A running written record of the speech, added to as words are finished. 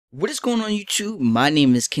What is going on YouTube? My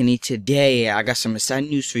name is Kenny. Today I got some exciting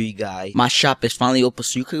news for you guys. My shop is finally open,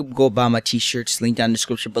 so you could go buy my t-shirts, link down in the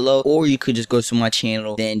description below, or you could just go to my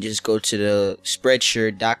channel, then just go to the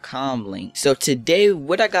spreadshirt.com link. So today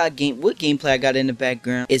what gameplay I got in the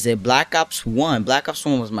background is a Black Ops 1. Black Ops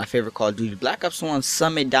 1 was my favorite Call of Duty. Black Ops 1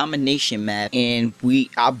 Summit Domination map, and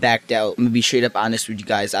I backed out. I'm gonna be straight up honest with you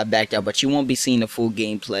guys, I backed out, but you won't be seeing the full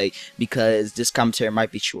gameplay because this commentary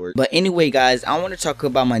might be short. But anyway guys, I want to talk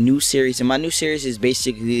about my new series, and my new series is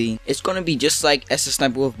basically, it's gonna be just like as a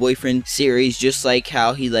Sniper with Boyfriend series, just like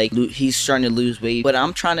how he's starting to lose weight. But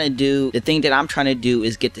the thing that I'm trying to do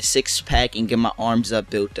is get the six-pack and get my arms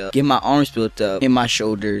built up, and my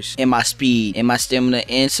shoulders, and my speed, and my stamina,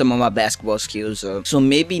 and some of my basketball skills up. So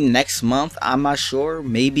maybe next month, I'm not sure,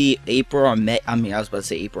 maybe April or May. I was about to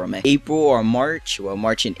say April or May. April or March. Well,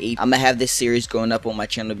 March and April, I'm gonna have this series going up on my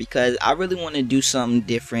channel because I really want to do something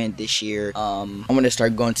different this year. I'm gonna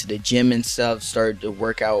start going to the gym and stuff, start to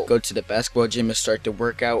work out, go to the basketball gym and start to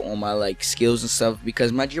work out on my skills and stuff,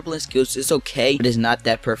 because my dribbling skills is okay, but it's not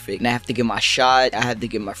that perfect. And I have to get my shot, I have to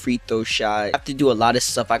get my free throw shot, I have to do a lot of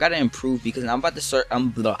stuff. I gotta improve because I'm about to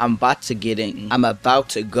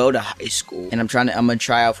go to high school, and I'm gonna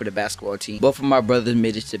try out for the basketball team. Both of my brothers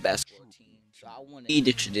made it to the basketball team, so I want to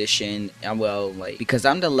the tradition. And because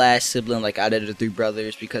I'm the last sibling out of the three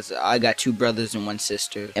brothers, because I got two brothers and one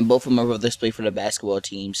sister, and both of my brothers play for the basketball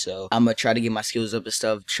team. So I'm gonna try to get my skills up and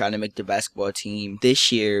stuff, trying to make the basketball team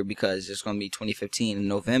this year, because it's gonna be 2015 in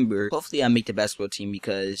November. Hopefully I make the basketball team,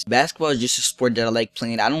 because basketball is just a sport that I like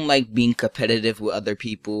playing. I don't like being competitive with other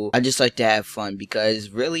people. I just like to have fun,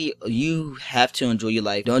 because really you have to enjoy your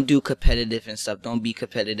life. Don't do competitive and stuff. Don't be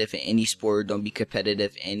competitive in any sport. Don't be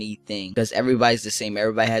competitive in anything, because everybody's the same.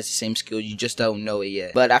 Everybody has the same skill, you just don't know it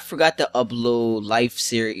yet. But I forgot to upload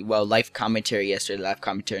live commentary yesterday, live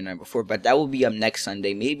commentary night before, but that will be up next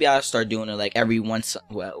Sunday. Maybe I'll start doing it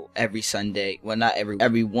every Sunday. Well, not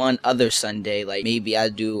every one other Sunday. Maybe I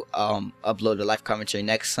do upload a live commentary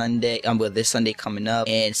next Sunday, this Sunday coming up,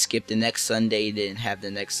 and skip the next Sunday, then have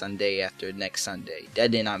the next Sunday after next Sunday.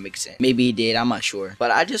 That did not make sense. Maybe it did, I'm not sure.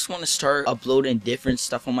 But I just want to start uploading different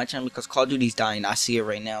stuff on my channel, because Call of Duty's dying. I see it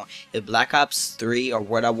right now. If Black Ops 3 or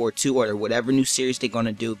World War 2 or whatever new series they're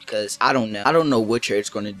gonna do, because I don't know which it's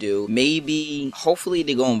gonna do. Maybe, hopefully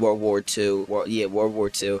they go in World War 2. World War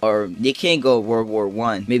 2, or they can't go World War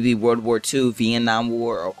 1. Maybe World War 2, Vietnam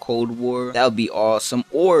War, or Cold War. That would be awesome.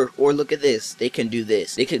 Or look at this, they can do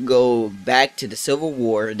this. They could go back to the Civil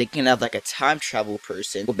War. They can have a time travel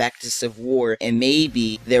person go back to the Civil War, and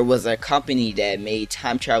maybe there was a company that made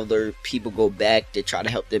time traveler people go back to try to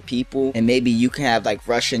help the people, and maybe you can have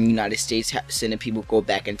Russia and United States sending people go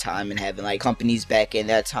back in time, and having companies back in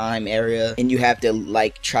that time area, and you have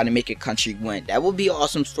to try to make a country win. That would be an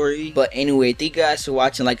awesome story. But anyway, thank you guys for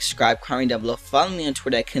watching. Subscribe, comment down below, follow me on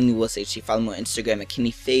Twitter at KennyWillSHC, follow me on Instagram at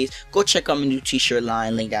KennyFaze. Go check out my new t-shirt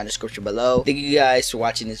line, link down in the description below. Thank you guys for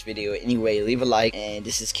watching this video. Anyway, leave a like, and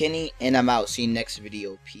this is Kenny, and I'm out. See you next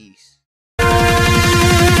video. Peace.